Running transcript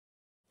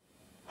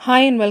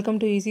Hi and welcome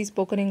to Easy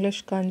Spoken English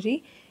Kanji.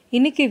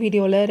 இன்னைக்கு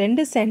வீடியோவில்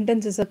ரெண்டு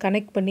சென்டென்சஸை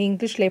கனெக்ட் பண்ணி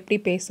இங்கிலீஷில் எப்படி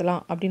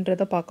பேசலாம்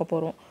அப்படின்றத பார்க்க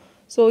போகிறோம்.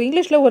 ஸோ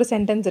இங்கிலீஷில் ஒரு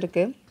சென்டென்ஸ்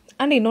இருக்குது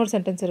அண்ட் இன்னொரு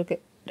சென்டென்ஸ்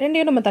இருக்குது.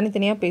 ரெண்டையும் நம்ம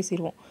தனித்தனியாக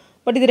பேசிடுவோம்.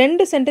 பட் இது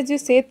ரெண்டு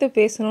சென்டென்ஸையும் சேர்த்து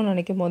பேசணும்னு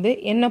நினைக்கும் போது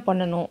என்ன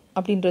பண்ணணும்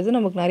அப்படின்றது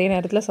நமக்கு நிறைய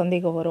நேரத்தில்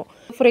சந்தேகம் வரும்.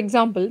 For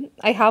example,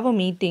 I have a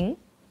meeting.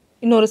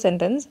 இன்னொரு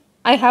sentence,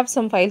 I have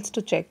some files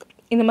to check.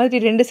 இந்த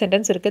மாதிரி ரெண்டு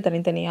சென்டென்ஸ் இருக்குது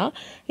தனித்தனியாக.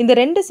 இந்த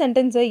ரெண்டு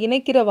சென்டென்ஸை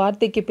இணைக்கிற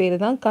வார்த்தைக்கு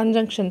பேர் தான்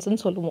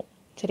கன்ஜங்ஷன்ஸ்னு சொல்லுவோம்.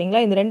 சரிங்களா?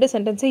 இந்த ரெண்டு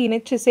சென்டென்ஸை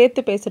இணைச்சு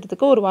சேர்த்து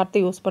பேசுகிறதுக்கு ஒரு வார்த்தை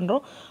யூஸ்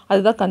பண்ணுறோம்,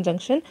 அதுதான்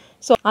கன்ஜங்ஷன்.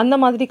 ஸோ அந்த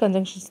மாதிரி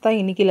கன்ஜங்ஷன்ஸ் தான்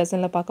இன்றைக்கி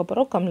லெசனில் பார்க்க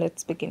போகிறோம். Come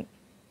let's begin.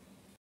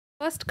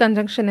 First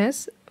conjunction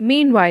is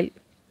meanwhile.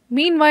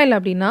 Meanwhile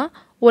அப்படின்னா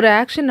ஒரு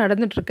ஆக்ஷன்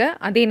நடந்துகிட்ருக்க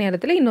அதே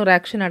நேரத்தில் இன்னொரு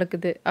ஆக்ஷன்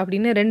நடக்குது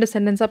அப்படின்னு ரெண்டு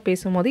சென்டென்ஸாக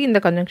பேசும்போது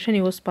இந்த கன்ஜங்ஷன்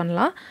யூஸ்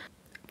பண்ணலாம்.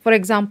 ஃபார்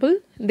எக்ஸாம்பிள்,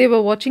 தே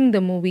வர் வாட்சிங்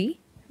the movie,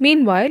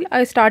 meanwhile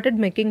I started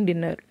making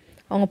dinner.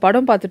 அவங்க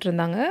படம் பார்த்துட்டு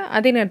இருந்தாங்க,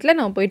 அதே நேரத்தில்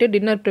நான் போயிட்டு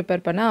டின்னர்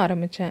ப்ரிப்பேர் பண்ண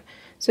ஆரம்பித்தேன்.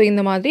 ஸோ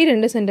இந்த மாதிரி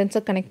ரெண்டு சென்டென்ஸை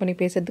கனெக்ட் பண்ணி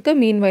பேசுறதுக்கு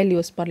மீன்வைல்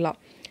யூஸ் பண்ணலாம்.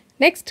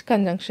 Next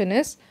conjunction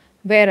is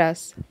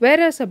வேராஸ்.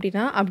 வேராஸ்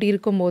அப்படின்னா அப்படி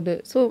இருக்கும்போது.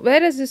 So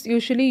வேராஸ் is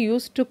usually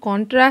use to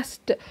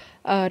contrast,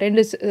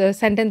 ரெண்டு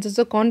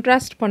சென்டென்சஸை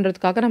கான்ட்ராஸ்ட்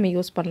பண்ணுறதுக்காக நம்ம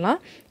யூஸ்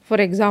பண்ணலாம்.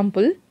 For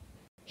example,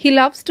 he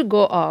loves to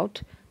go out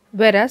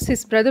வேராஸ்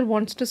his brother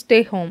wants to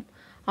stay home.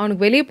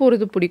 அவனுக்கு வெளியே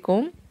போகிறது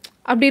பிடிக்கும்,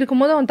 அப்படி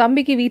இருக்கும்போது அவன்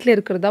தம்பிக்கு வீட்டில்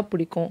இருக்கிறதா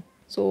பிடிக்கும்.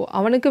 ஸோ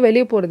அவனுக்கு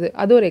வெளியே போகிறது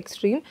அது ஒரு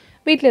எக்ஸ்ட்ரீம்,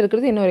 வீட்டில்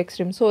இருக்கிறது இன்னொரு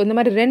எக்ஸ்ட்ரீம். ஸோ இந்த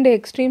மாதிரி ரெண்டு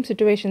எக்ஸ்ட்ரீம்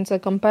சிச்சுவேஷன்ஸை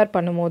கம்பேர்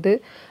பண்ணும்போது,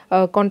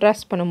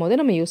 கான்ட்ராஸ்ட் பண்ணும்போது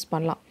நம்ம யூஸ்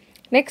பண்ணலாம்.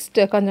 Next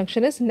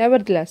conjunction is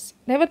nevertheless.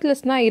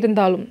 நெவர்த்லெஸ்னால்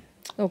இருந்தாலும்,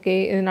 ஓகே,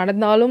 இது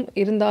நடந்தாலும்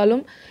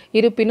இருந்தாலும்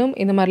இருப்பினும்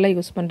இந்த மாதிரிலாம்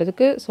யூஸ்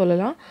பண்ணுறதுக்கு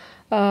சொல்லலாம்.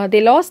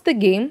 They lost the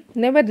game,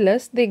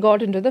 nevertheless they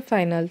got into the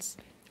finals.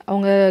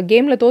 அவங்க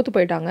கேமில் தோற்று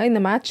போயிட்டாங்க,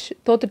 இந்த மேட்ச்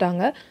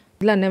தோற்றுட்டாங்க,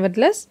 இதில்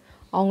நெவர்த்லெஸ்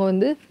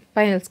அவங்க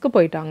ஃபைனல்ஸ்க்கு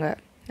போயிட்டாங்க.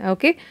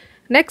 Okay.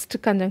 Next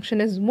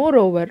conjunction is more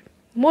over.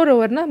 மோர்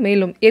ஓவர்னால்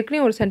மேலும்.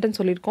 ஏற்கனவே ஒரு சென்டென்ஸ்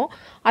சொல்லியிருக்கோம்,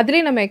 அதிலே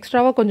நம்ம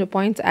எக்ஸ்ட்ராவாக கொஞ்சம்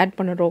பாயிண்ட்ஸ் ஆட்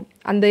பண்ணுறோம்,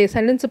 அந்த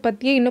சென்டென்ஸை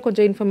பற்றியே இன்னும்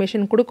கொஞ்சம்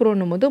இன்ஃபர்மேஷன்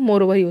கொடுக்குறோன்னும் போது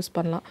மோர் ஓவர் யூஸ்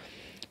பண்ணலாம்.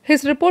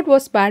 His report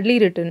was badly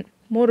return,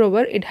 more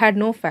over it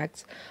had no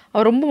facts.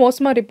 அவர் ரொம்ப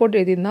மோசமாக ரிப்போர்ட்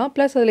எழுதியிருந்தான்,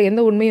 ப்ளஸ் அதில்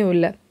எந்த உண்மையும்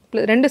இல்லை.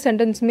 ரெண்டு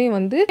சென்டென்ஸுமே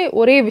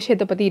ஒரே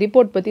விஷயத்தை பற்றி,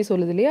 ரிப்போர்ட் பற்றி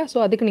சொல்லுது இல்லையா? ஸோ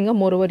அதுக்கு நீங்கள்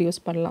மோர் ஓவர்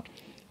யூஸ் பண்ணலாம்.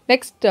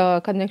 Next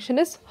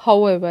conjunction is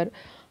however.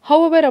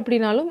 However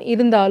அப்படின்னாலும்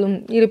இருந்தாலும்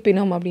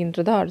இருப்பினும்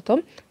அப்படின்றத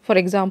அர்த்தம். For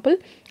example,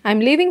 I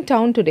am leaving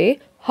down today,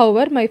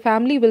 however my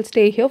family will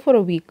stay here for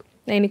a week.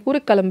 நான் இன்னைக்கு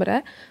ஊருக்கு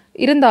கிளம்புறேன்,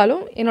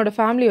 இருந்தாலும் என்னோடய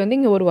ஃபேமிலி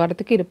இங்கே ஒரு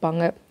வாரத்துக்கு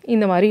இருப்பாங்க.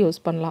 இந்த மாதிரி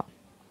யூஸ் பண்ணலாம்.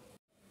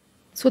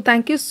 So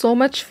thank you so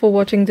much for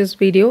வாட்சிங் திஸ்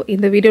வீடியோ.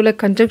 இந்த வீடியோவில்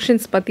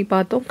கன்ஜங்ஷன்ஸ் பற்றி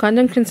பார்த்தோம்.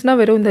 கன்ஜங்ஷன்ஸ்னால்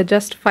வெறும் இந்த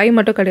ஜஸ்ட் 5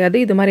 மட்டும் கிடையாது,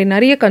 இது மாதிரி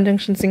நிறைய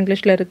கன்ஜங்ஷன்ஸ்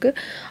இங்கிலீஷில் இருக்குது.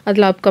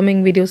 அதில்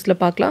அப்கமிங் வீடியோஸில்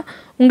பார்க்கலாம்.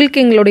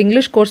 உங்களுக்கு எங்களோட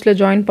இங்கிலீஷ் கோர்ஸில்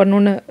ஜாயின்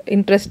பண்ணணுன்னு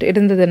இன்ட்ரெஸ்ட்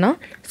இருந்ததுன்னா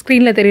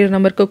ஸ்க்ரீனில் தெரிகிற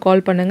நம்பருக்கு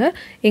கால் பண்ணுங்கள்.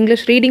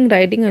 English reading,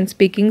 writing and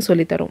speaking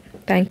சொல்லித்தரோம்.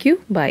 Thank you,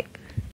 bye.